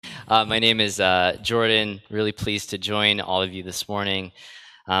My name is Jordan. Really pleased to join all of you this morning.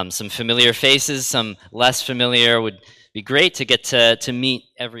 Some familiar faces, some less familiar. Would be great to get to meet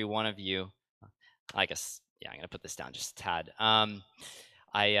every one of you. I guess, yeah, I'm going to put this down just a tad.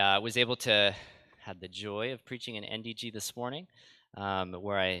 I was able to had the joy of preaching in NDG this morning,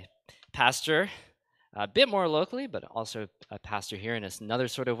 where I pastor a bit more locally, but also a pastor here in another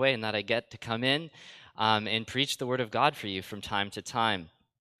sort of way, in that I get to come in and preach the Word of God for you from time to time.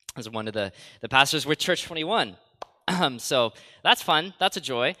 As one of the pastors with Church 21. So that's fun. That's a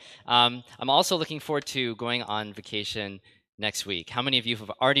joy. I'm also looking forward to going on vacation next week. How many of you have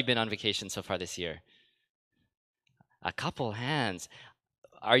already been on vacation so far this year? A couple hands.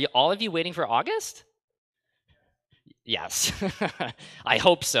 Are you all of you waiting for August? Yes. I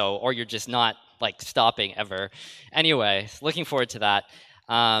hope so, or you're just not like stopping ever. Anyway, looking forward to that.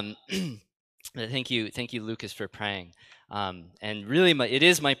 Thank you, Lucas, for praying. And really, it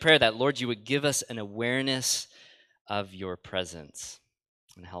is my prayer that, Lord, you would give us an awareness of your presence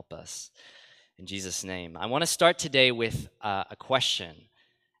and help us. In Jesus' name. I want to start today with a question.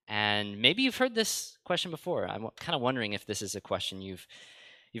 And maybe you've heard this question before. I'm kind of wondering if this is a question you've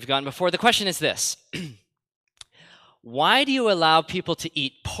gotten before. The question is this. Why do you allow people to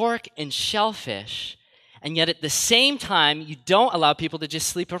eat pork and shellfish, and yet at the same time, you don't allow people to just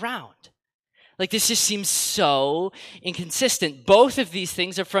sleep around? Like, this just seems so inconsistent. Both of these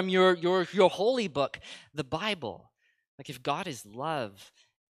things are from your holy book, the Bible. Like, if God is love,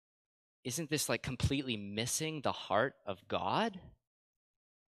 isn't this like completely missing the heart of God?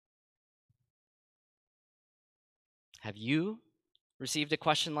 Have you received a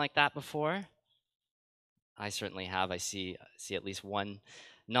question like that before? I certainly have. I see at least one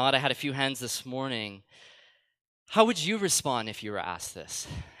nod. I had a few hands this morning. How would you respond if you were asked this?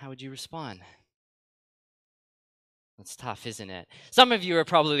 How would you respond? It's tough, isn't it? Some of you are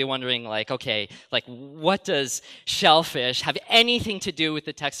probably wondering, like, okay, like, what does shellfish have anything to do with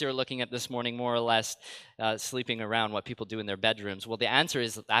the text they were looking at this morning, more or less sleeping around, what people do in their bedrooms? Well, the answer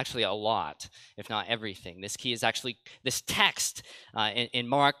is actually a lot, if not everything. This text in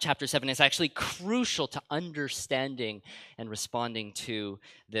Mark chapter 7 is actually crucial to understanding and responding to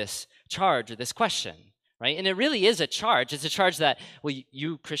this charge or this question. Right? And it really is a charge. It's a charge that, well,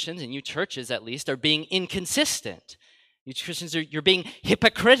 you Christians and you churches at least are being inconsistent. You Christians, you're being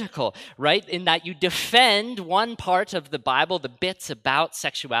hypocritical, right? In that you defend one part of the Bible, the bits about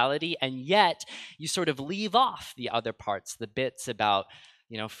sexuality, and yet you sort of leave off the other parts, the bits about,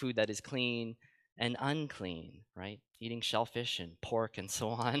 food that is clean and unclean, right? Eating shellfish and pork and so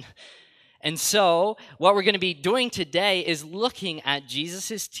on. And so what we're going to be doing today is looking at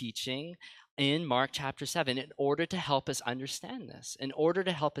Jesus' teaching in Mark chapter 7 in order to help us understand this, in order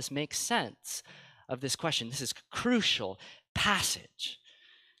to help us make sense of this question. This is a crucial passage.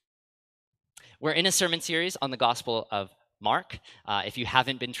 We're in a sermon series on the Gospel of Mark. If you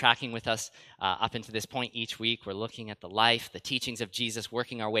haven't been tracking with us up until this point each week, we're looking at the life, the teachings of Jesus,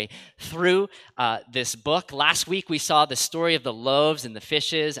 working our way through this book. Last week, we saw the story of the loaves and the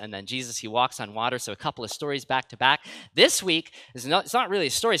fishes, and then Jesus, he walks on water, so a couple of stories back to back. This week, it's not really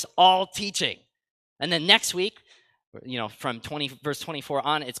a story, it's all teaching. And then next week, from verse 24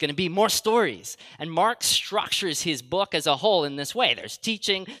 on, it's going to be more stories. And Mark structures his book as a whole in this way. There's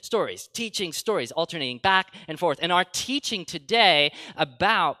teaching, stories, alternating back and forth. And our teaching today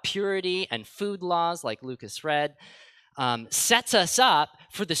about purity and food laws, like Lucas read, sets us up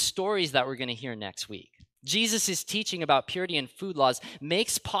for the stories that we're going to hear next week. Jesus' teaching about purity and food laws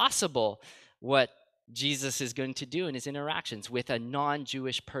makes possible what Jesus is going to do in his interactions with a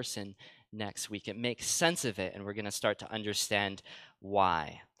non-Jewish person next week. It makes sense of it, and we're going to start to understand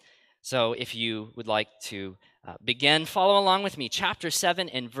why. So if you would like to begin, follow along with me. Chapter 7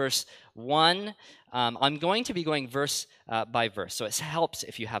 and verse 1. I'm going to be going verse by verse, so it helps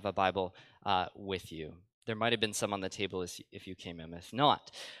if you have a Bible with you. There might have been some on the table if you came in. If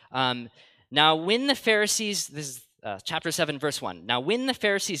not. Now when the Pharisees, this is chapter 7, verse 1. Now, when the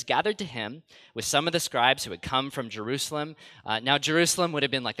Pharisees gathered to him with some of the scribes who had come from Jerusalem, now Jerusalem would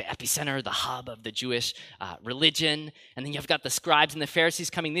have been like the epicenter, the hub of the Jewish religion. And then you've got the scribes and the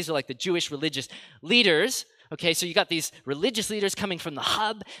Pharisees coming. These are like the Jewish religious leaders. Okay, so you got these religious leaders coming from the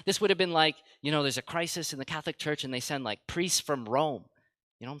hub. This would have been like, there's a crisis in the Catholic Church and they send like priests from Rome.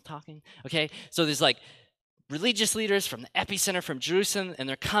 You know what I'm talking? Okay, so there's like religious leaders from the epicenter, from Jerusalem, and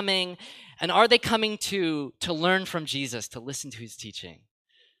they're coming. And are they coming to learn from Jesus, to listen to his teaching?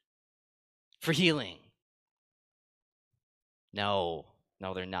 For healing? No,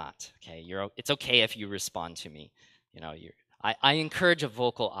 they're not. Okay, it's okay if you respond to me. I encourage a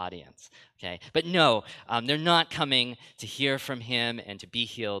vocal audience, okay? But no, they're not coming to hear from him and to be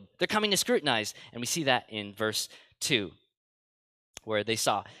healed. They're coming to scrutinize, and we see that in verse 2, where they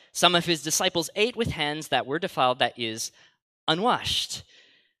saw some of his disciples ate with hands that were defiled, that is, unwashed.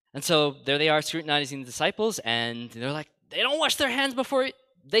 And so there they are scrutinizing the disciples, and they're like, they don't wash their hands before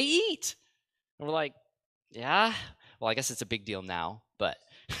they eat. And we're like, yeah, well, I guess it's a big deal now, but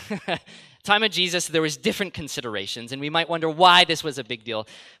time of Jesus, there was different considerations, and we might wonder why this was a big deal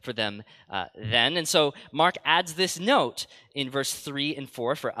for them then. And so Mark adds this note in verse 3 and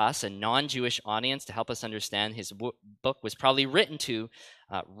 4 for us, a non-Jewish audience, to help us understand his book was probably written to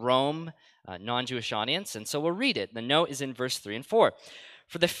Rome, non-Jewish audience, and so we'll read it. The note is in verse 3 and 4.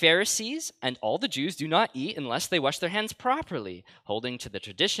 For the Pharisees and all the Jews do not eat unless they wash their hands properly, holding to the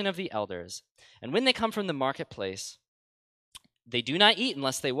tradition of the elders. And when they come from the marketplace, they do not eat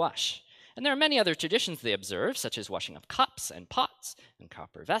unless they wash. And there are many other traditions they observe, such as washing of cups and pots and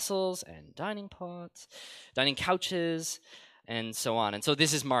copper vessels and dining pots, dining couches, and so on. And so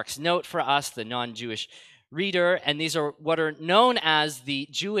this is Mark's note for us, the non-Jewish reader, and these are what are known as the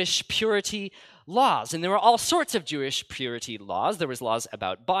Jewish purity laws. And there were all sorts of Jewish purity laws. There was laws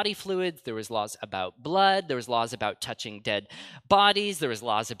about body fluids, there was laws about blood, there was laws about touching dead bodies, there was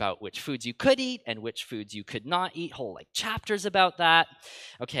laws about which foods you could eat and which foods you could not eat, whole chapters about that.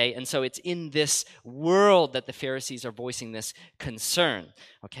 Okay, and so it's in this world that the Pharisees are voicing this concern.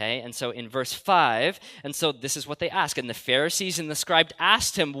 Okay, and so in verse 5, and so this is what they ask, and the Pharisees and the scribes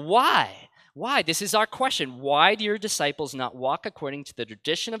asked him, why? Why? This is our question. Why do your disciples not walk according to the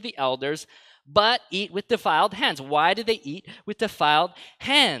tradition of the elders, but eat with defiled hands? Why do they eat with defiled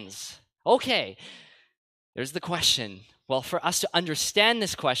hands? Okay, there's the question. Well, for us to understand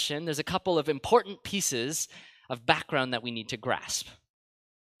this question, there's a couple of important pieces of background that we need to grasp.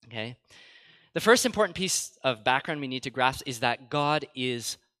 Okay? The first important piece of background we need to grasp is that God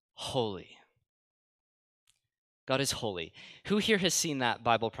is holy. God is holy. Who here has seen that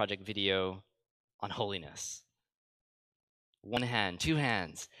Bible Project video on holiness? One hand, two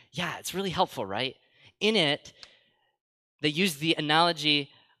hands. Yeah, it's really helpful, right? In it, they use the analogy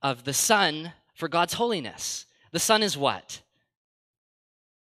of the sun for God's holiness. The sun is what?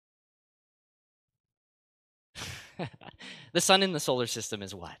 The sun in the solar system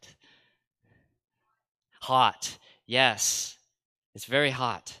is what? Hot. Yes, it's very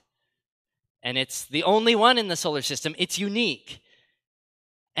hot. And it's the only one in the solar system. It's unique.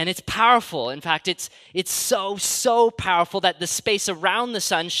 And it's powerful. In fact, it's so powerful that the space around the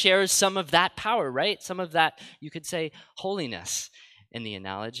sun shares some of that power, right? Some of that, you could say, holiness in the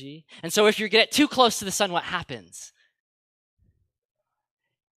analogy. And so if you get too close to the sun, what happens?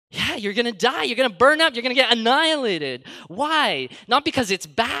 Yeah, you're going to die. You're going to burn up. You're going to get annihilated. Why? Not because it's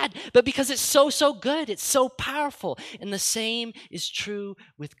bad, but because it's so good. It's so powerful. And the same is true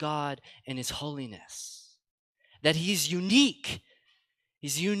with God and his holiness. That he's unique.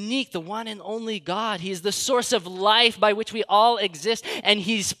 He's unique, the one and only God. He is the source of life by which we all exist, and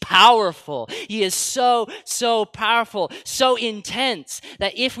he's powerful. He is so powerful, so intense,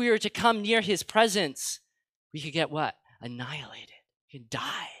 that if we were to come near his presence, we could get what? Annihilated. We could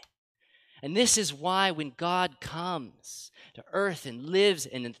die. And this is why when God comes to earth and lives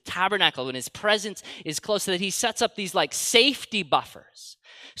in the tabernacle, when his presence is close, so that he sets up these safety buffers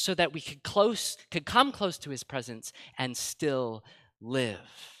so that we could come close to his presence and still live.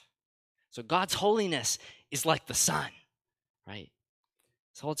 So God's holiness is like the sun, right?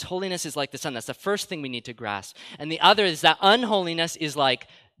 So God's holiness is like the sun. That's the first thing we need to grasp. And the other is that unholiness is like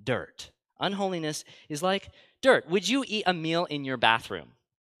dirt. Unholiness is like dirt. Would you eat a meal in your bathroom?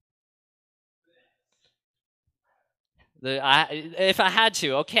 If I had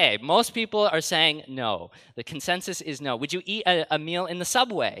to, okay. Most people are saying no. The consensus is no. Would you eat a meal in the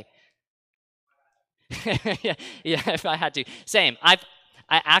subway? yeah, if I had to. Same. I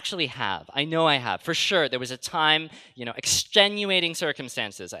actually have. I know I have. For sure, there was a time, extenuating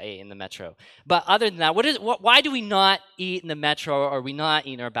circumstances, I ate in the metro. But other than that, why do we not eat in the metro, or we not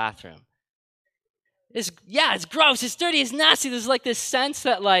eat in our bathroom? It's gross, it's dirty, it's nasty. There's this sense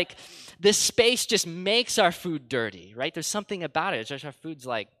that this space just makes our food dirty, right? There's something about it. It's just our food's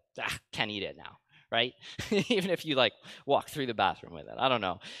can't eat it now, right? Even if you walk through the bathroom with it. I don't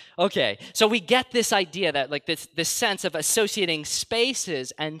know. Okay, so we get this idea that this sense of associating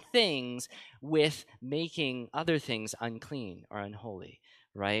spaces and things with making other things unclean or unholy,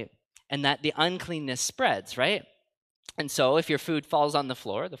 right? And that the uncleanness spreads, right? And so if your food falls on the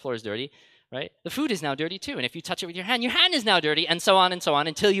floor is dirty, right? The food is now dirty too. And if you touch it with your hand is now dirty, and so on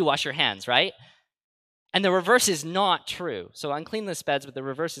until you wash your hands, right? And the reverse is not true. So uncleanness spreads, but the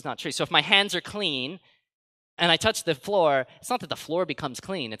reverse is not true. So if my hands are clean, and I touch the floor, it's not that the floor becomes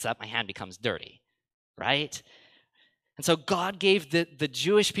clean, it's that my hand becomes dirty, right? And so God gave the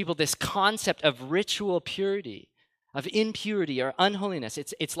Jewish people this concept of ritual purity, of impurity or unholiness.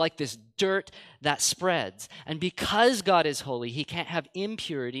 It's like this dirt that spreads. And because God is holy, he can't have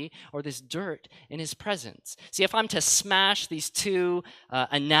impurity or this dirt in his presence. See, if I'm to smash these two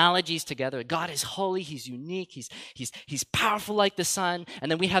analogies together, God is holy, he's unique, he's powerful like the sun,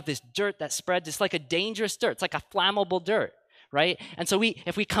 and then we have this dirt that spreads. It's like a dangerous dirt. It's like a flammable dirt. Right? And so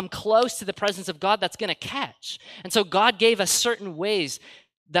if we come close to the presence of God, that's going to catch. And so God gave us certain ways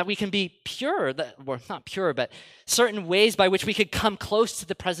that we can be pure, not pure, but certain ways by which we could come close to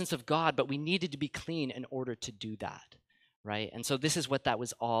the presence of God, but we needed to be clean in order to do that. Right? And so this is what that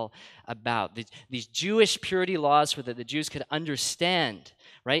was all about. These Jewish purity laws so that the Jews could understand,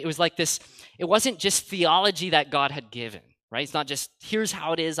 right? It was like this, it wasn't just theology that God had given. Right? It's not just, here's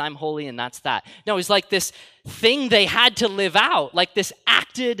how it is, I'm holy, and that's that. No, it's like this thing they had to live out, like this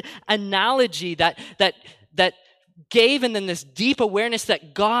acted analogy that gave and then this deep awareness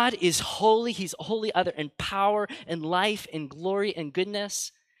that God is holy, he's holy other in power and life and glory and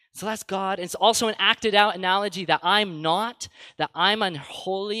goodness. So that's God. And it's also an acted out analogy that I'm not, that I'm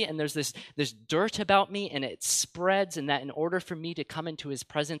unholy, and there's this dirt about me, and it spreads, and that in order for me to come into his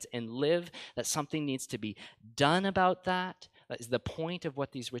presence and live, that something needs to be done about that. That is the point of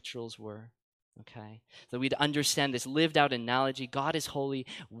what these rituals were. Okay? So we'd understand this lived out analogy. God is holy.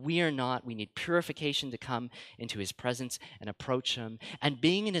 We are not. We need purification to come into his presence and approach him. And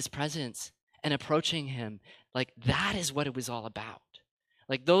being in his presence and approaching him, like that is what it was all about.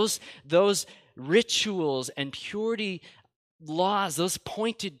 Like those rituals and purity laws, those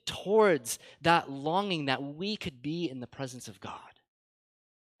pointed towards that longing that we could be in the presence of God.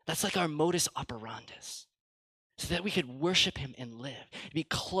 That's like our modus operandus. So that we could worship him and live, to be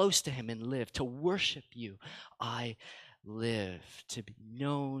close to him and live, to worship you, I live, to be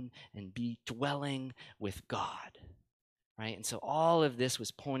known and be dwelling with God. Right? And so all of this was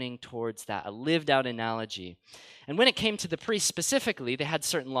pointing towards that, a lived out analogy. And when it came to the priests specifically, they had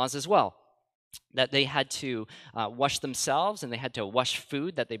certain laws as well, that they had to wash themselves and they had to wash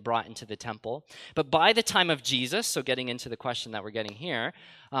food that they brought into the temple. But by the time of Jesus, so getting into the question that we're getting here,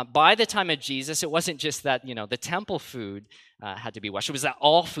 by the time of Jesus, it wasn't just that, the temple food had to be washed. It was that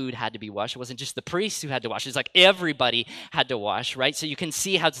all food had to be washed. It wasn't just the priests who had to wash. It was like everybody had to wash, right? So you can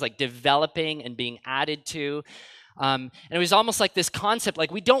see how it's like developing and being added to. And it was almost like this concept,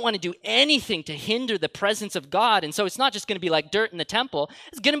 like we don't want to do anything to hinder the presence of God. And so it's not just going to be like dirt in the temple.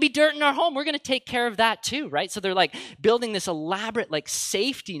 It's going to be dirt in our home. We're going to take care of that too, right? So they're like building this elaborate like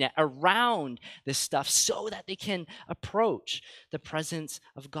safety net around this stuff so that they can approach the presence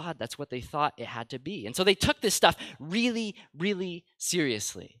of God. That's what they thought it had to be. And so they took this stuff really, really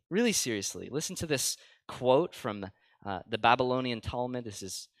seriously, really seriously. Listen to this quote from the Babylonian Talmud. This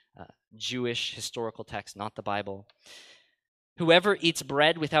is Jewish historical text, not the Bible. Whoever eats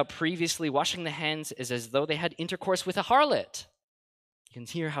bread without previously washing the hands is as though they had intercourse with a harlot. You can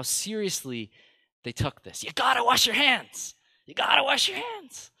hear how seriously they took this. You gotta wash your hands. You gotta wash your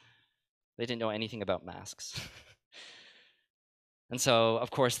hands. They didn't know anything about masks. And so,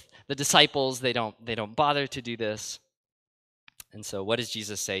 of course, the disciples, they don't bother to do this. And so what does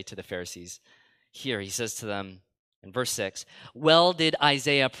Jesus say to the Pharisees? Here, he says to them, in verse 6, well did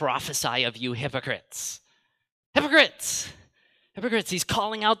Isaiah prophesy of you hypocrites. Hypocrites! Hypocrites. He's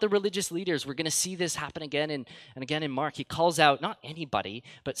calling out the religious leaders. We're going to see this happen again and again in Mark. He calls out not anybody,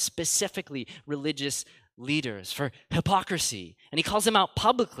 but specifically religious leaders for hypocrisy. And he calls them out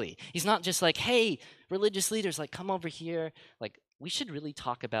publicly. He's not just like, hey, religious leaders, like come over here. Like we should really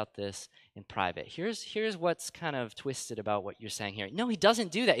talk about this in private. Here's what's kind of twisted about what you're saying here. No, he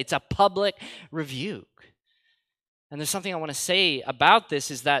doesn't do that. It's a public rebuke. And there's something I want to say about this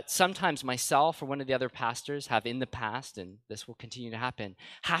is that sometimes myself or one of the other pastors have in the past, and this will continue to happen,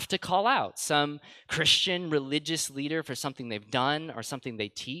 have to call out some Christian religious leader for something they've done or something they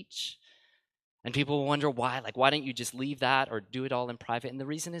teach. And people will wonder why, like, why don't you just leave that or do it all in private? And the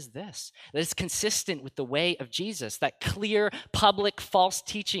reason is this, that it's consistent with the way of Jesus, that clear public false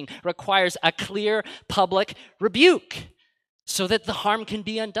teaching requires a clear public rebuke so that the harm can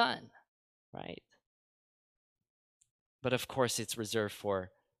be undone, right? But of course, it's reserved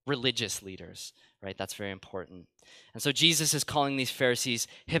for religious leaders, right? That's very important. And so Jesus is calling these Pharisees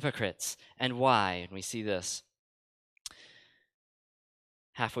hypocrites. And why? And we see this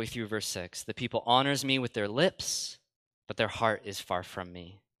halfway through verse 6. The people honors me with their lips, but their heart is far from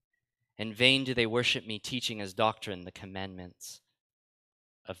me. In vain do they worship me, teaching as doctrine the commandments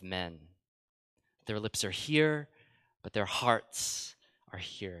of men. Their lips are here, but their hearts are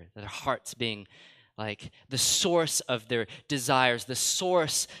here. Their hearts being like the source of their desires, the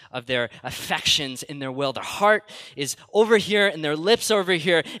source of their affections in their will. Their heart is over here and their lips over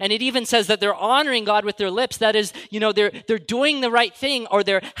here. And it even says that they're honoring God with their lips. That is, they're doing the right thing, or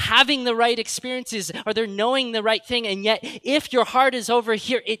they're having the right experiences, or they're knowing the right thing. And yet, if your heart is over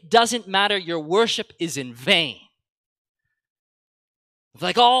here, it doesn't matter. Your worship is in vain.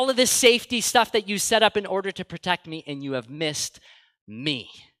 Like all of this safety stuff that you set up in order to protect me, and you have missed me.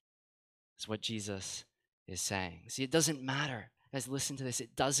 That's what Jesus is saying. See, it doesn't matter. Guys, listen to this.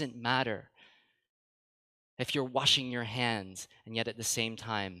 It doesn't matter if you're washing your hands and yet at the same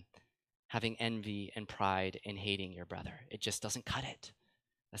time having envy and pride and hating your brother. It just doesn't cut it.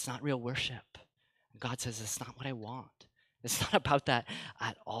 That's not real worship. God says, that's not what I want. It's not about that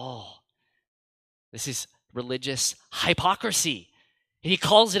at all. This is religious hypocrisy. He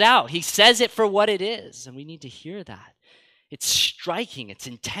calls it out. He says it for what it is, and we need to hear that. It's striking. It's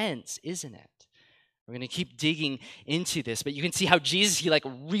intense, isn't it? We're going to keep digging into this, but you can see how Jesus, he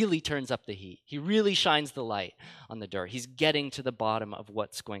really turns up the heat. He really shines the light on the dirt. He's getting to the bottom of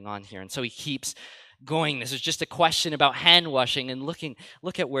what's going on here, and so he keeps going. This is just a question about hand washing, and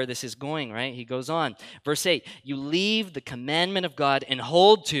look at where this is going, right? He goes on. Verse 8, you leave the commandment of God and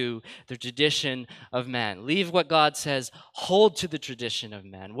hold to the tradition of man. Leave what God says, hold to the tradition of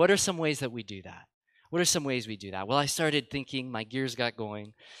man. What are some ways that we do that? What are some ways we do that? Well, I started thinking, my gears got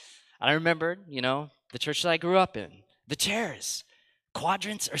going. I remembered, the church that I grew up in, the chairs,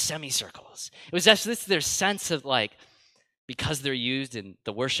 quadrants or semicircles. It was just their sense of because they're used in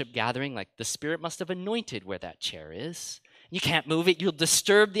the worship gathering, the Spirit must have anointed where that chair is. You can't move it. You'll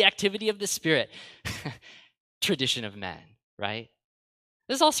disturb the activity of the Spirit. Tradition of man, right?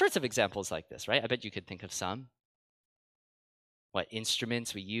 There's all sorts of examples like this, right? I bet you could think of some. What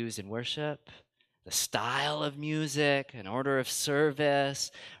instruments we use in worship, the style of music, an order of service,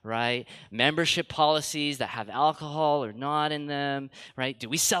 right? Membership policies that have alcohol or not in them, right? Do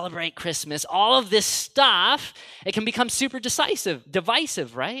we celebrate Christmas? All of this stuff, it can become super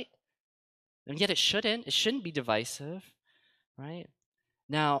divisive, right? And yet it shouldn't. It shouldn't be divisive, right?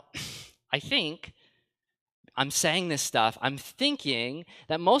 Now, I think I'm saying this stuff, I'm thinking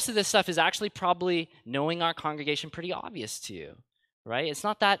that most of this stuff is actually probably, knowing our congregation, pretty obvious to you. Right? It's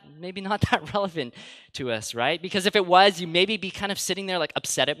maybe not that relevant to us, right? Because if it was, you maybe be kind of sitting there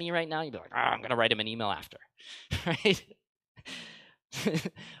upset at me right now. You'd be like, I'm going to write him an email after, right?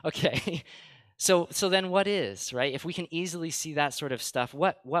 Okay. So then what is, right? If we can easily see that sort of stuff,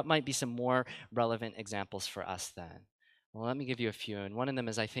 what might be some more relevant examples for us then? Well, let me give you a few. And one of them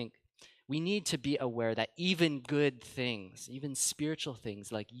is, I think, we need to be aware that even good things, even spiritual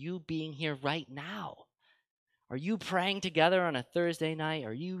things, like you being here right now, are you praying together on a Thursday night?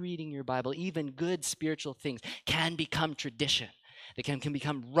 Are you reading your Bible? Even good spiritual things can become tradition. They can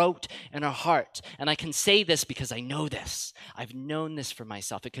become rote in our heart. And I can say this because I know this. I've known this for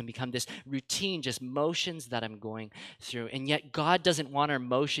myself. It can become this routine, just motions that I'm going through. And yet God doesn't want our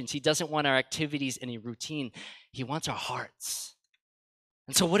motions. He doesn't want our activities in a routine. He wants our hearts.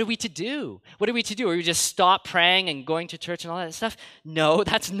 And so what are we to do? What are we to do? Are we just stop praying and going to church and all that stuff? No,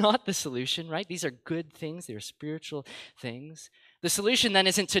 that's not the solution, right? These are good things. They're spiritual things. The solution then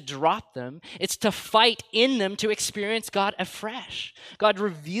isn't to drop them. It's to fight in them to experience God afresh. God,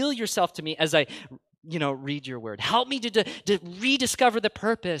 reveal yourself to me as I read your word. Help me to rediscover the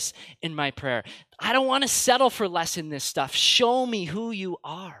purpose in my prayer. I don't want to settle for less in this stuff. Show me who you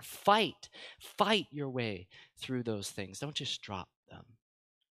are. Fight your way through those things. Don't just drop them.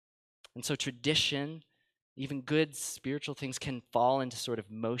 And so tradition, even good spiritual things, can fall into sort of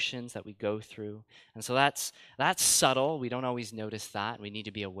motions that we go through. And so that's subtle. We don't always notice that. We need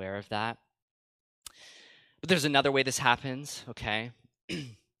to be aware of that. But there's another way this happens, okay?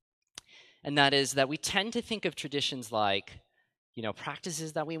 And that is that we tend to think of traditions like,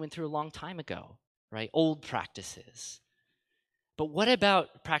 practices that we went through a long time ago, right? Old practices. But what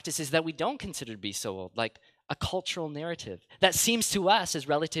about practices that we don't consider to be so old, like a cultural narrative that seems to us as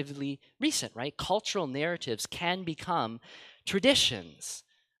relatively recent, right? Cultural narratives can become traditions.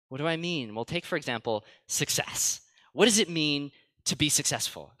 What do I mean? Well, take, for example, success. What does it mean to be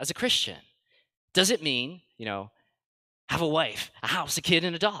successful as a Christian? Does it mean, have a wife, a house, a kid,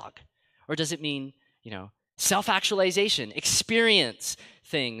 and a dog? Or does it mean, self-actualization, experience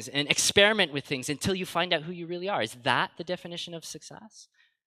things, and experiment with things until you find out who you really are? Is that the definition of success?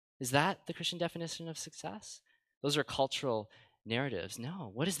 Is that the Christian definition of success? Those are cultural narratives. No.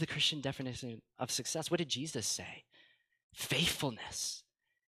 What is the Christian definition of success? What did Jesus say? Faithfulness.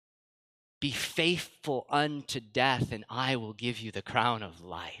 Be faithful unto death, and I will give you the crown of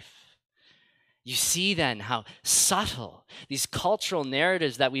life. You see then how subtle these cultural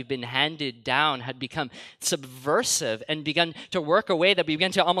narratives that we've been handed down had become subversive and begun to work a way that we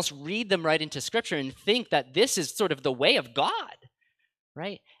began to almost read them right into Scripture and think that this is sort of the way of God,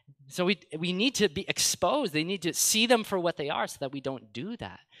 right? So we need to be exposed. They need to see them for what they are so that we don't do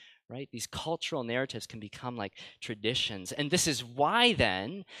that, right? These cultural narratives can become like traditions. And this is why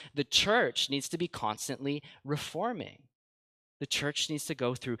then the church needs to be constantly reforming. The church needs to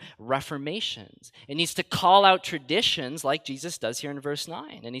go through reformations. It needs to call out traditions like Jesus does here in verse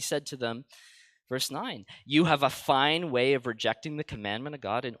 9. And he said to them, verse 9, you have a fine way of rejecting the commandment of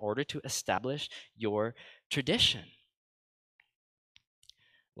God in order to establish your tradition.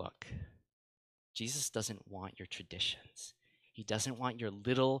 Look, Jesus doesn't want your traditions. He doesn't want your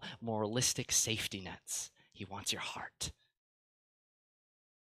little moralistic safety nets. He wants your heart.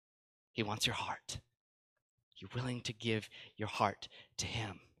 He wants your heart. You're willing to give your heart to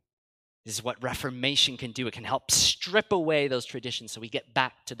him. This is what Reformation can do. It can help strip away those traditions so we get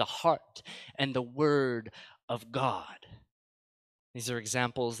back to the heart and the Word of God. These are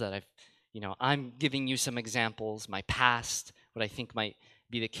examples that I'm giving you some examples, my past, what I think might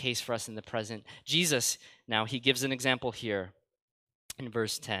be the case for us in the present. Jesus, now, he gives an example here in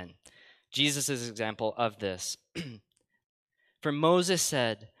verse 10. Jesus' example of this. For Moses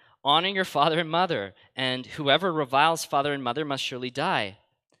said, honor your father and mother, and whoever reviles father and mother must surely die.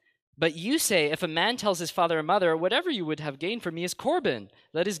 But you say, if a man tells his father or mother, whatever you would have gained from me is Corban,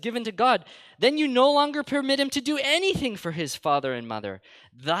 that is given to God, then you no longer permit him to do anything for his father and mother,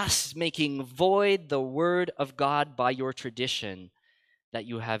 thus making void the word of God by your tradition that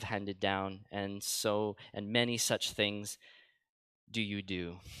you have handed down, and many such things do you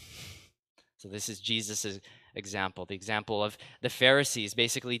do. So this is Jesus' example, the example of the Pharisees,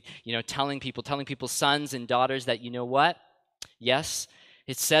 basically, telling people's sons and daughters that, you know what? Yes,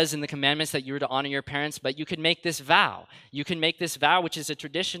 it says in the commandments that you are to honor your parents, but you can make this vow. You can make this vow, which is a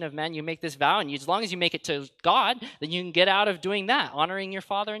tradition of man. You make this vow, and as long as you make it to God, then you can get out of doing that, honoring your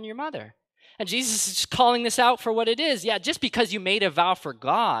father and your mother. And Jesus is just calling this out for what it is. Yeah, just because you made a vow for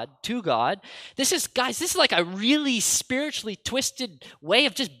God, to God, this is like a really spiritually twisted way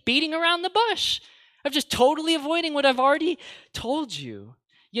of just beating around the bush, of just totally avoiding what I've already told you.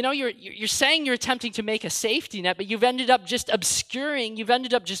 You're saying you're attempting to make a safety net, but you've ended up just obscuring, you've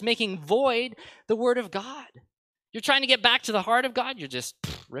ended up just making void the word of God. You're trying to get back to the heart of God, you're just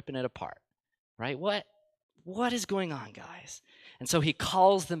ripping it apart, right? What is going on, guys? And so he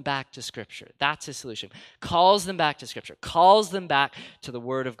calls them back to Scripture. That's his solution. Calls them back to Scripture. Calls them back to the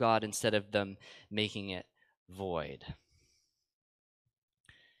Word of God instead of them making it void.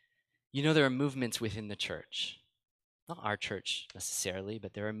 There are movements within the church. Not our church necessarily,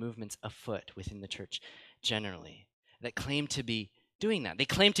 but there are movements afoot within the church generally that claim to be doing that. They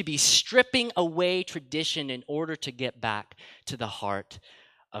claim to be stripping away tradition in order to get back to the heart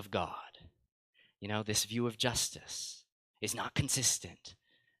of God. This view of justice is not consistent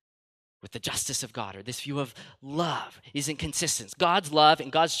with the justice of God, or this view of love isn't consistent. God's love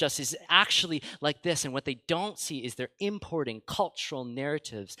and God's justice is actually like this, and what they don't see is they're importing cultural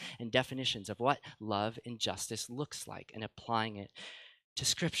narratives and definitions of what love and justice looks like and applying it to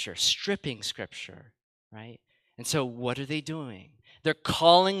Scripture, stripping Scripture, right? And so what are they doing? They're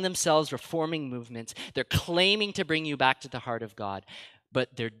calling themselves reforming movements. They're claiming to bring you back to the heart of God,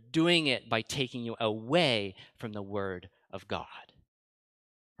 but they're doing it by taking you away from the Word of God,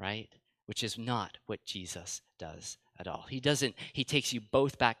 right? Which is not what Jesus does at all. He takes you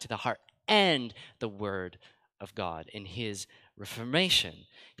both back to the heart and the Word of God in his reformation.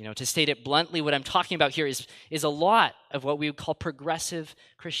 To state it bluntly, what I'm talking about here is a lot of what we would call progressive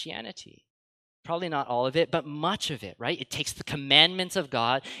Christianity. Probably not all of it, but much of it, right? It takes the commandments of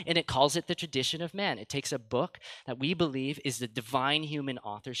God and it calls it the tradition of man. It takes a book that we believe is the divine human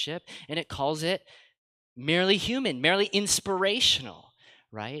authorship and it calls it merely human, merely inspirational,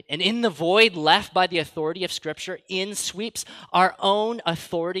 right? And in the void left by the authority of Scripture, in sweeps our own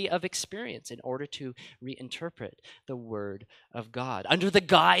authority of experience in order to reinterpret the Word of God under the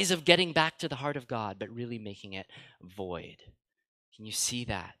guise of getting back to the heart of God, but really making it void. Can you see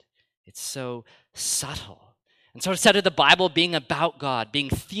that? It's so subtle. And so instead of the Bible being about God, being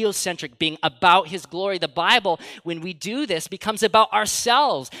theocentric, being about his glory, the Bible, when we do this, becomes about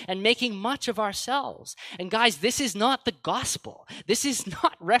ourselves and making much of ourselves. And guys, this is not the gospel. This is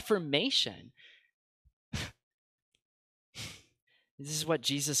not Reformation. This is what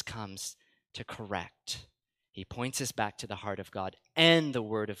Jesus comes to correct. He points us back to the heart of God and the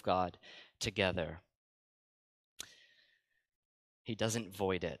Word of God together. He doesn't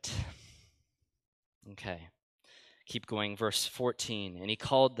void it. Okay. Keep going, verse 14. And he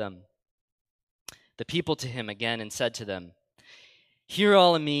called them the people to him again and said to them, "Hear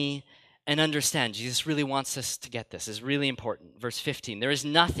all of me and understand." Jesus really wants us to get this. It's really important. Verse 15, "There is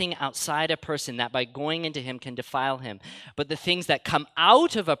nothing outside a person that by going into him can defile him, but the things that come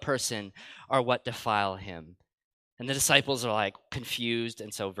out of a person are what defile him." And the disciples are like confused.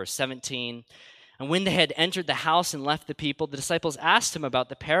 And so verse 17, "And when they had entered the house and left the people, the disciples asked him about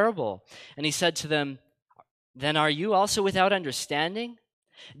the parable. And he said to them, 'Then are you also without understanding?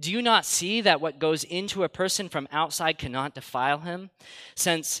 Do you not see that what goes into a person from outside cannot defile him,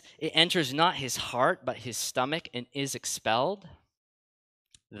 since it enters not his heart, but his stomach, and is expelled?'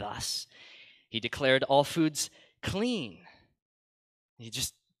 Thus, he declared all foods clean." He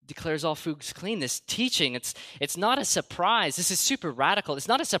just declares all foods clean. This teaching, it's not a surprise. This is super radical. It's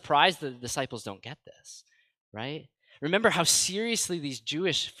not a surprise that the disciples don't get this, right? Remember how seriously these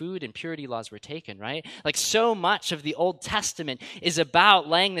Jewish food and purity laws were taken, right? Like so much of the Old Testament is about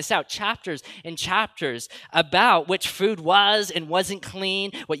laying this out, chapters and chapters about which food was and wasn't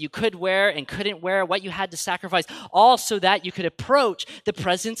clean, what you could wear and couldn't wear, what you had to sacrifice, all so that you could approach the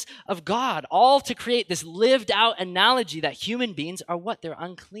presence of God, all to create this lived out analogy that human beings are what? They're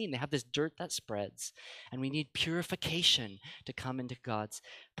unclean. They have this dirt that spreads, and we need purification to come into God's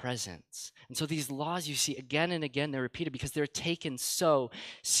presence. And so these laws you see again and again, they're repeated because they're taken so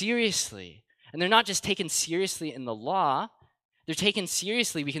seriously. And they're not just taken seriously in the law, they're taken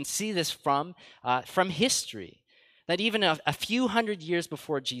seriously. We can see this from history. That even a few hundred years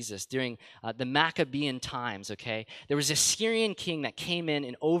before Jesus, during the Maccabean times, okay, there was a Syrian king that came in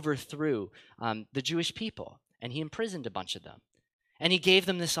and overthrew the Jewish people. And he imprisoned a bunch of them. And he gave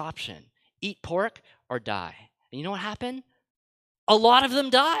them this option: eat pork or die. And you know what happened? A lot of them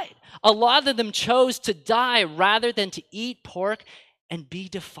died. A lot of them chose to die rather than to eat pork and be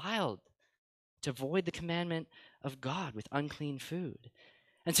defiled, to void the commandment of God with unclean food.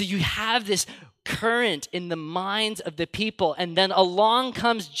 And so you have this current in the minds of the people, and then along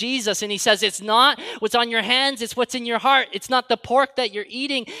comes Jesus, and he says, it's not what's on your hands, it's what's in your heart. It's not the pork that you're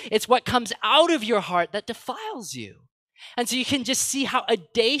eating, it's what comes out of your heart that defiles you. And so you can just see how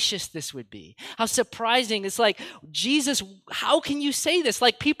audacious this would be, how surprising. It's like, Jesus, how can you say this?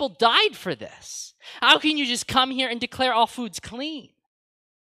 Like, people died for this. How can you just come here and declare all foods clean?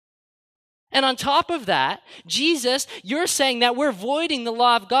 And on top of that, Jesus, you're saying that we're voiding the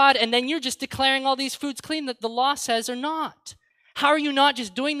law of God, and then you're just declaring all these foods clean that the law says are not. How are you not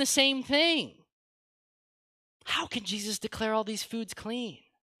just doing the same thing? How can Jesus declare all these foods clean?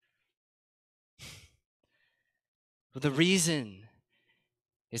 Well, the reason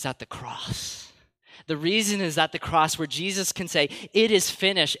is at the cross. The reason is at the cross, where Jesus can say, it is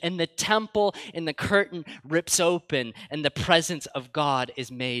finished, and the temple and the curtain rips open, and the presence of God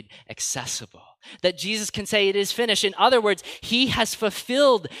is made accessible. That Jesus can say it is finished. In other words, he has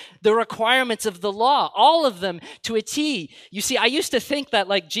fulfilled the requirements of the law, all of them to a T. You see, I used to think that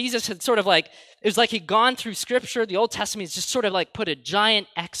like Jesus had sort of like, it was like he'd gone through Scripture, the Old Testament, he's just sort of like put a giant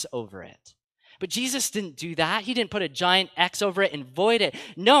X over it. But Jesus didn't do that. He didn't put a giant X over it and void it.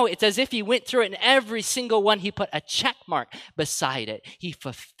 No, it's as if he went through it, and every single one he put a check mark beside it. He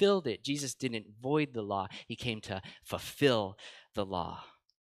fulfilled it. Jesus didn't void the law. He came to fulfill the law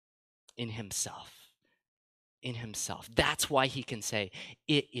in himself. In himself. That's why he can say,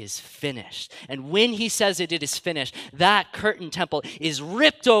 it is finished. And when he says it is finished, that curtain temple is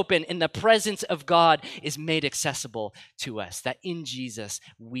ripped open, and the presence of God is made accessible to us. That in Jesus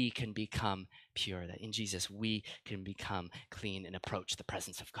we can become pure. That in Jesus we can become clean and approach the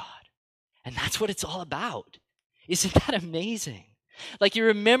presence of God. And that's what it's all about. Isn't that amazing? Like, you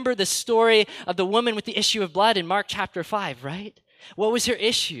remember the story of the woman with the issue of blood in Mark chapter 5, right? What was her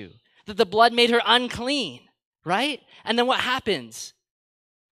issue? That the blood made her unclean. Right? And then what happens?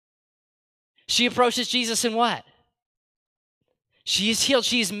 She approaches Jesus, and what? She is healed.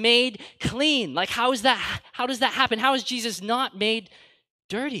 She is made clean. Like, how does that happen? How is Jesus not made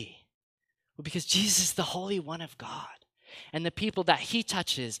dirty? Well, because Jesus is the Holy One of God. And the people that he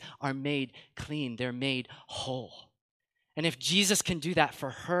touches are made clean. They're made whole. And if Jesus can do that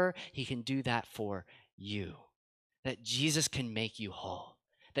for her, he can do that for you. That Jesus can make you whole.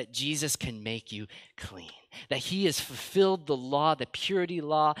 That Jesus can make you clean. That he has fulfilled the law, the purity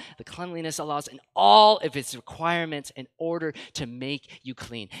law, the cleanliness laws, and all of its requirements in order to make you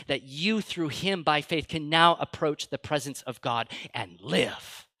clean. That you, through him by faith, can now approach the presence of God and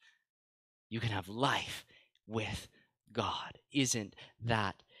live. You can have life with God. Isn't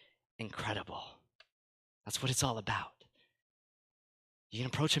that incredible? That's what it's all about. You can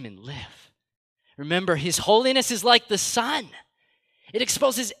approach him and live. Remember, his holiness is like the sun. It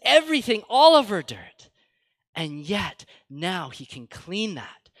exposes everything, all of our dirt. And yet, now he can clean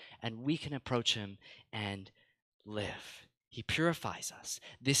that and we can approach him and live. He purifies us.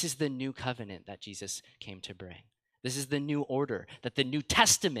 This is the new covenant that Jesus came to bring. This is the new order that the New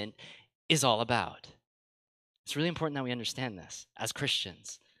Testament is all about. It's really important that we understand this as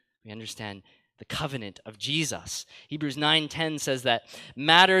Christians. We understand the covenant of Jesus. Hebrews 9:10 says that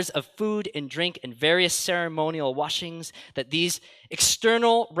matters of food and drink and various ceremonial washings, that these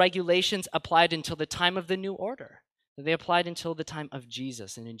external regulations applied until the time of the new order. They applied until the time of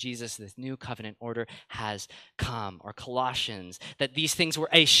Jesus. And in Jesus, this new covenant order has come. Or Colossians, that these things were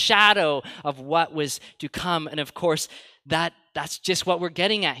a shadow of what was to come. And of course, that's just what we're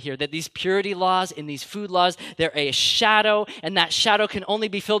getting at here, that these purity laws and these food laws, they're a shadow, and that shadow can only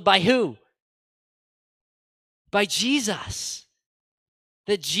be filled by who? By Jesus.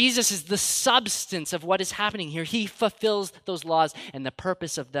 That Jesus is the substance of what is happening here. He fulfills those laws, and the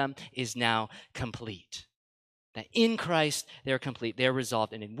purpose of them is now complete. That in Christ, they're complete, they're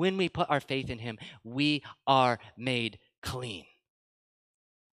resolved. And when we put our faith in him, we are made clean.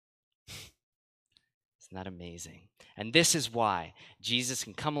 Isn't that amazing? And this is why Jesus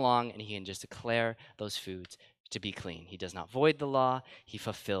can come along and he can just declare those foods to be clean. He does not void the law, he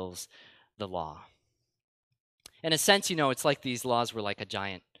fulfills the law. In a sense, it's like these laws were like a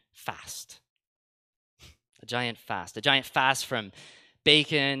giant fast. A giant fast from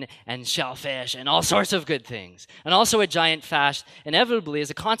bacon and shellfish and all sorts of good things. And also a giant fast, inevitably, as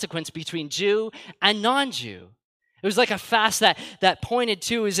a consequence between Jew and non-Jew. It was like a fast that pointed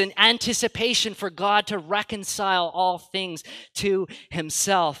to is an anticipation for God to reconcile all things to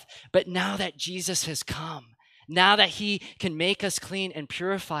himself. But now that Jesus has come, now that he can make us clean and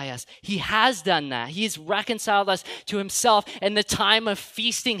purify us, he has done that. He's reconciled us to himself, and the time of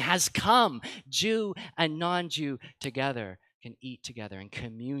feasting has come. Jew and non-Jew together can eat together in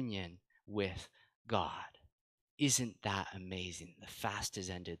communion with God. Isn't that amazing? The fast is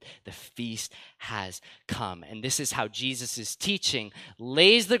ended. The feast has come. And this is how Jesus' teaching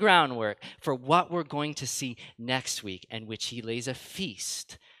lays the groundwork for what we're going to see next week, in which he lays a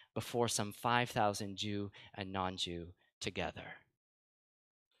feast before some 5,000 Jew and non-Jew together.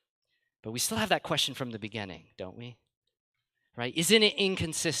 But we still have that question from the beginning, don't we? Right? Isn't it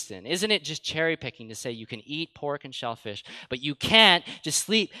inconsistent? Isn't it just cherry picking to say you can eat pork and shellfish, but you can't just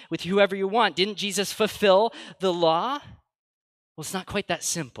sleep with whoever you want? Didn't Jesus fulfill the law? Well, it's not quite that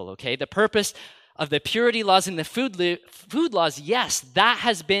simple, okay? The purpose of the purity laws and the food laws, yes, that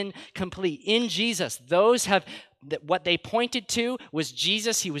has been complete in Jesus. What they pointed to was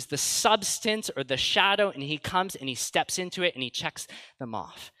Jesus. He was the substance or the shadow, and he comes and he steps into it and he checks them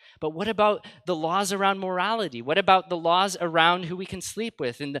off. But what about the laws around morality? What about the laws around who we can sleep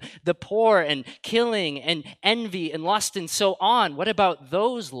with and the poor and killing and envy and lust and so on? What about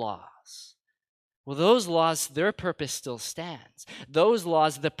those laws? Well, those laws, their purpose still stands. Those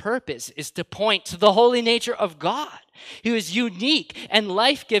laws, the purpose is to point to the holy nature of God, who is unique and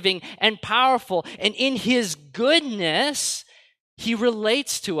life-giving and powerful. And in his goodness, he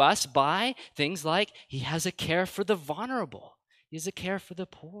relates to us by things like he has a care for the vulnerable. He has a care for the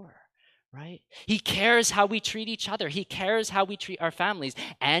poor, right? He cares how we treat each other. He cares how we treat our families.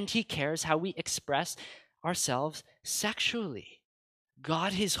 And he cares how we express ourselves sexually.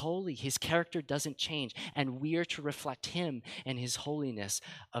 God is holy. His character doesn't change. And we are to reflect him and his holiness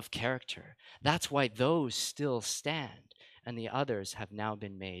of character. That's why those still stand. And the others have now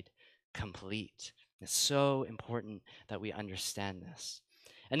been made complete. It's so important that we understand this.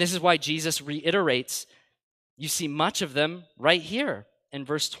 And this is why Jesus reiterates. You see much of them right here in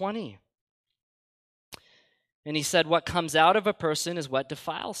verse 20. And he said, what comes out of a person is what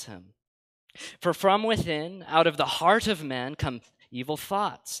defiles him. For from within, out of the heart of man, come evil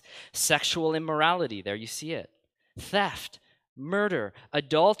thoughts, sexual immorality, there you see it, theft, murder,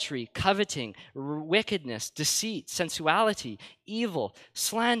 adultery, coveting, wickedness, deceit, sensuality, evil,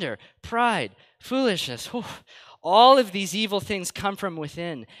 slander, pride, foolishness. All of these evil things come from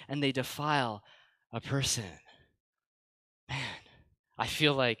within, and they defile a person. Man, I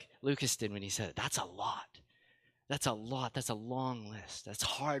feel like Lucas did when he said it. That's a lot. That's a lot. That's a long list. That's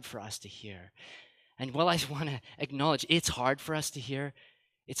hard for us to hear. And while I want to acknowledge it's hard for us to hear,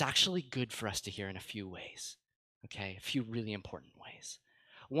 it's actually good for us to hear in a few ways, okay? A few really important ways.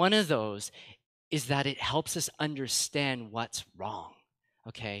 One of those is that it helps us understand what's wrong,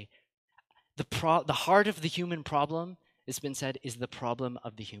 okay? The heart of the human problem, it's been said, is the problem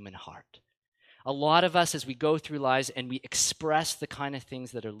of the human heart. A lot of us, as we go through lives and we express the kind of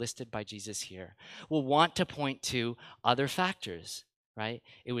things that are listed by Jesus here, will want to point to other factors, right?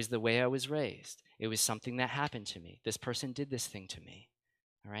 It was the way I was raised. It was something that happened to me. This person did this thing to me,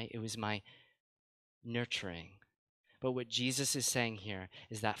 all right? It was my nurturing, But what Jesus is saying here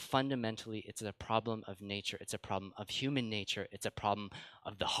is that fundamentally it's a problem of nature. It's a problem of human nature. It's a problem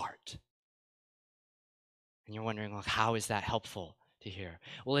of the heart. And you're wondering, well, how is that helpful to hear?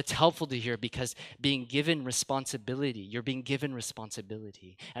 Well, it's helpful to hear because being given responsibility, you're being given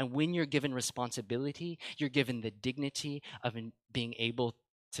responsibility. And when you're given responsibility, you're given the dignity of being able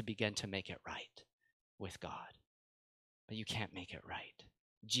to begin to make it right with God. But you can't make it right.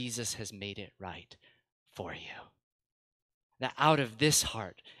 Jesus has made it right for you. That out of this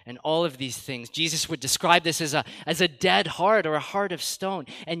heart and all of these things, Jesus would describe this as a dead heart or a heart of stone.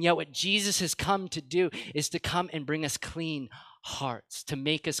 And yet what Jesus has come to do is to come and bring us clean hearts, to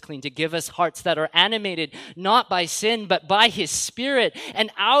make us clean, to give us hearts that are animated not by sin, but by his Spirit. And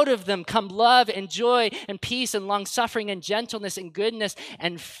out of them come love and joy and peace and long-suffering and gentleness and goodness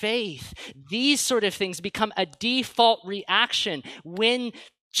and faith. These sort of things become a default reaction when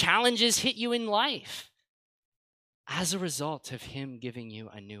challenges hit you in life, as a result of him giving you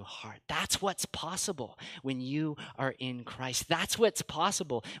a new heart. That's what's possible when you are in Christ. That's what's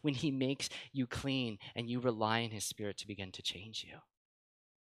possible when he makes you clean and you rely on his Spirit to begin to change you.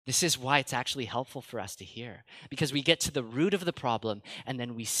 This is why it's actually helpful for us to hear, because we get to the root of the problem and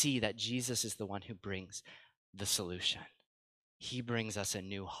then we see that Jesus is the one who brings the solution. He brings us a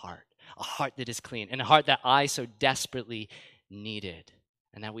new heart, a heart that is clean, and a heart that I so desperately needed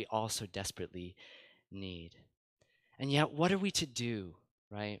and that we also desperately need. And yet, what are we to do,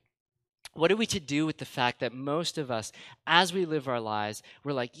 right? What are we to do with the fact that most of us, as we live our lives,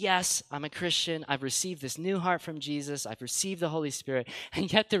 we're like, yes, I'm a Christian. I've received this new heart from Jesus. I've received the Holy Spirit.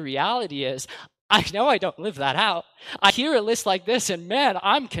 And yet the reality is, I know I don't live that out. I hear a list like this, and man,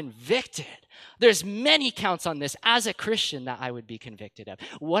 I'm convicted. There's many counts on this as a Christian that I would be convicted of.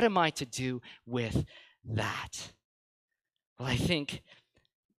 What am I to do with that? Well, I think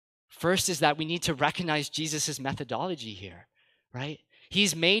first is that we need to recognize Jesus' methodology here, right?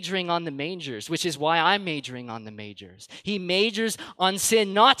 He's majoring on the majors, which is why I'm majoring on the majors. He majors on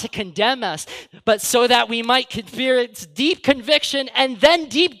sin not to condemn us, but so that we might experience deep conviction and then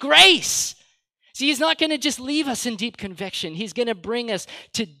deep grace. See, he's not going to just leave us in deep conviction. He's going to bring us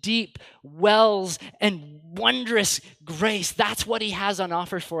to deep wells and wondrous grace. That's what he has on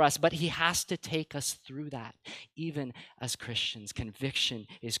offer for us, but he has to take us through that. Even as Christians, conviction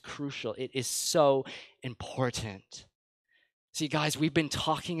is crucial. It is so important. See, guys, we've been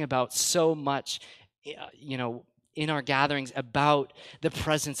talking about so much, in our gatherings about the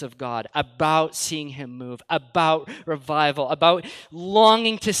presence of God, about seeing him move, about revival, about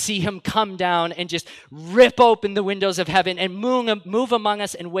longing to see him come down and just rip open the windows of heaven and move among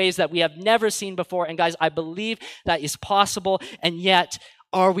us in ways that we have never seen before. And guys, I believe that is possible. And yet,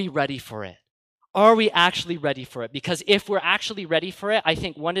 are we ready for it? Are we actually ready for it? Because if we're actually ready for it, I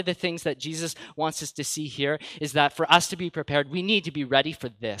think one of the things that Jesus wants us to see here is that for us to be prepared, we need to be ready for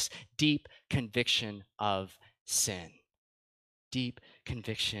this deep conviction of sin. Deep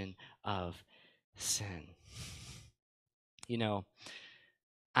conviction of sin.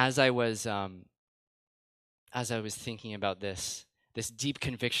 As I was thinking about this deep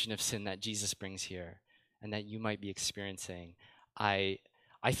conviction of sin that Jesus brings here and that you might be experiencing, I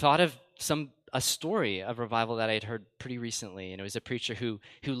thought of a story of revival that I had heard pretty recently, and it was a preacher who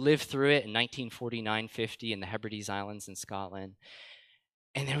lived through it in 1949-50 in the Hebrides Islands in Scotland.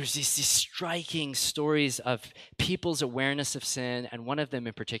 And there was these striking stories of people's awareness of sin, and one of them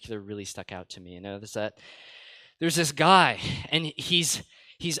in particular really stuck out to me. There's this guy, and he's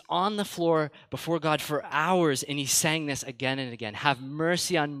on the floor before God for hours, and he's saying this again and again. Have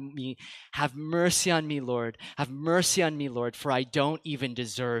mercy on me, Lord. Have mercy on me, Lord, for I don't even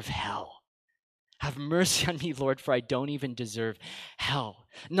deserve hell. Have mercy on me, Lord, for I don't even deserve hell.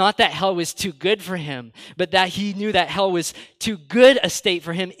 Not that hell was too good for him, but that he knew that hell was too good a state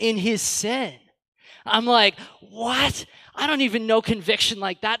for him in his sin. I'm like, what? I don't even know conviction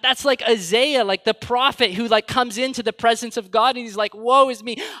like that. That's like Isaiah, like the prophet who comes into the presence of God and he's like, woe is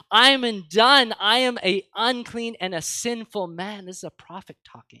me. I am undone. I am a unclean and a sinful man. This is a prophet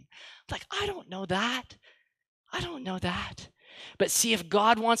talking. Like, I don't know that. I don't know that. But see, if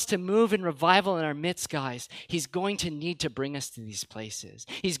God wants to move in revival in our midst, guys, he's going to need to bring us to these places.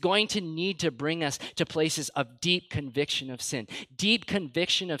 He's going to need to bring us to places of deep conviction of sin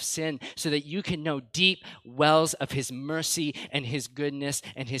so that you can know deep wells of his mercy and his goodness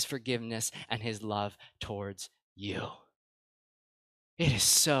and his forgiveness and his love towards you. It is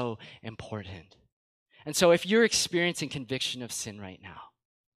so important. And so if you're experiencing conviction of sin right now,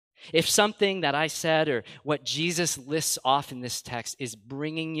 if something that I said or what Jesus lists off in this text is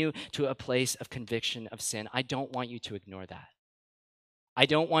bringing you to a place of conviction of sin, I don't want you to ignore that. I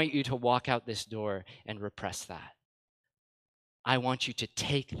don't want you to walk out this door and repress that. I want you to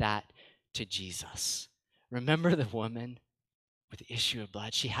take that to Jesus. Remember the woman with the issue of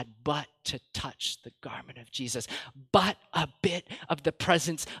blood? She had but to touch the garment of Jesus, but a bit of the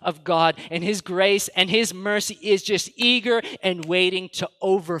presence of God, and his grace and his mercy is just eager and waiting to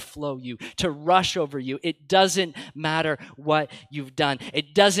overflow you, to rush over you. It doesn't matter what you've done.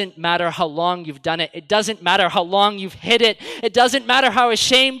 It doesn't matter how long you've done it. It doesn't matter how long you've hid it. It doesn't matter how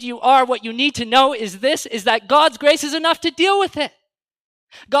ashamed you are. What you need to know is this, is that God's grace is enough to deal with it.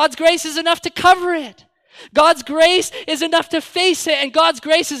 God's grace is enough to cover it. God's grace is enough to face it, and God's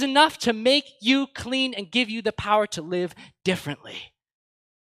grace is enough to make you clean and give you the power to live differently.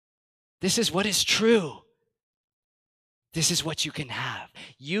 This is what is true. This is what you can have.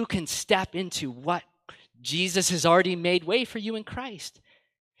 You can step into what Jesus has already made way for you in Christ.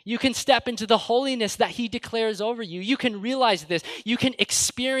 You can step into the holiness that he declares over you. You can realize this. You can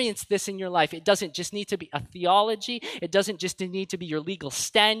experience this in your life. It doesn't just need to be a theology. It doesn't just need to be your legal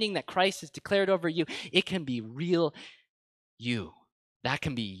standing that Christ has declared over you. It can be real you. That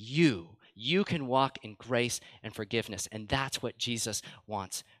can be you. You can walk in grace and forgiveness, and that's what Jesus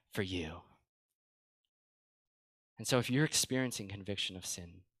wants for you. And so if you're experiencing conviction of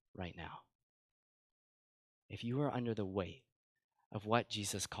sin right now, if you are under the weight of what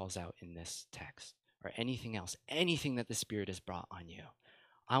Jesus calls out in this text, or anything else, anything that the Spirit has brought on you,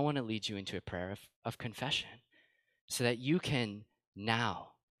 I want to lead you into a prayer of confession so that you can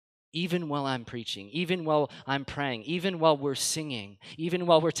now, even while I'm preaching, even while I'm praying, even while we're singing, even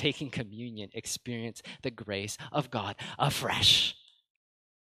while we're taking communion, experience the grace of God afresh.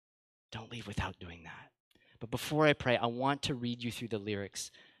 Don't leave without doing that. But before I pray, I want to read you through the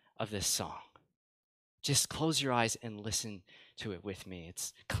lyrics of this song. Just close your eyes and listen to it with me.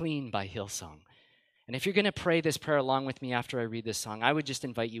 It's Clean by Hillsong. And if you're going to pray this prayer along with me after I read this song, I would just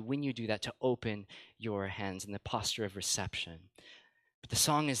invite you, when you do that, to open your hands in the posture of reception. But the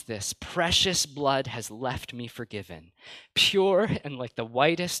song is this: precious blood has left me forgiven, pure and like the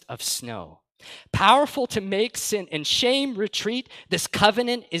whitest of snow. Powerful to make sin and shame retreat, this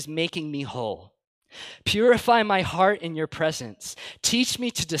covenant is making me whole. Purify my heart in your presence. Teach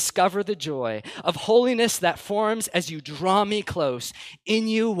me to discover the joy of holiness that forms as you draw me close. In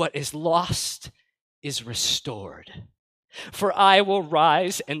you, what is lost is restored. For I will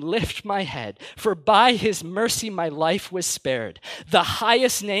rise and lift my head, for by his mercy my life was spared. The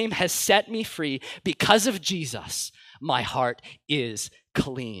highest name has set me free. Because of Jesus, my heart is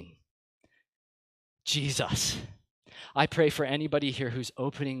clean. Jesus, I pray for anybody here who's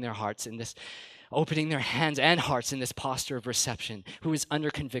opening their hands and hearts in this posture of reception, who is under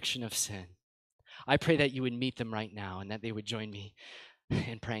conviction of sin. I pray that you would meet them right now and that they would join me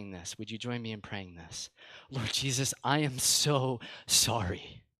in praying this. Would you join me in praying this? Lord Jesus, I am so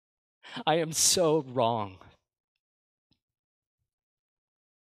sorry. I am so wrong.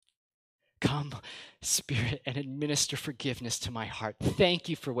 Come, Spirit, and administer forgiveness to my heart. Thank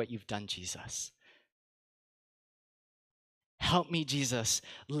you for what you've done, Jesus. Help me, Jesus,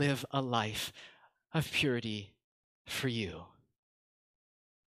 live a life of purity for you.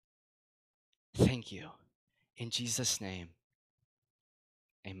 Thank you. In Jesus' name,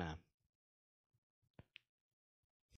 amen.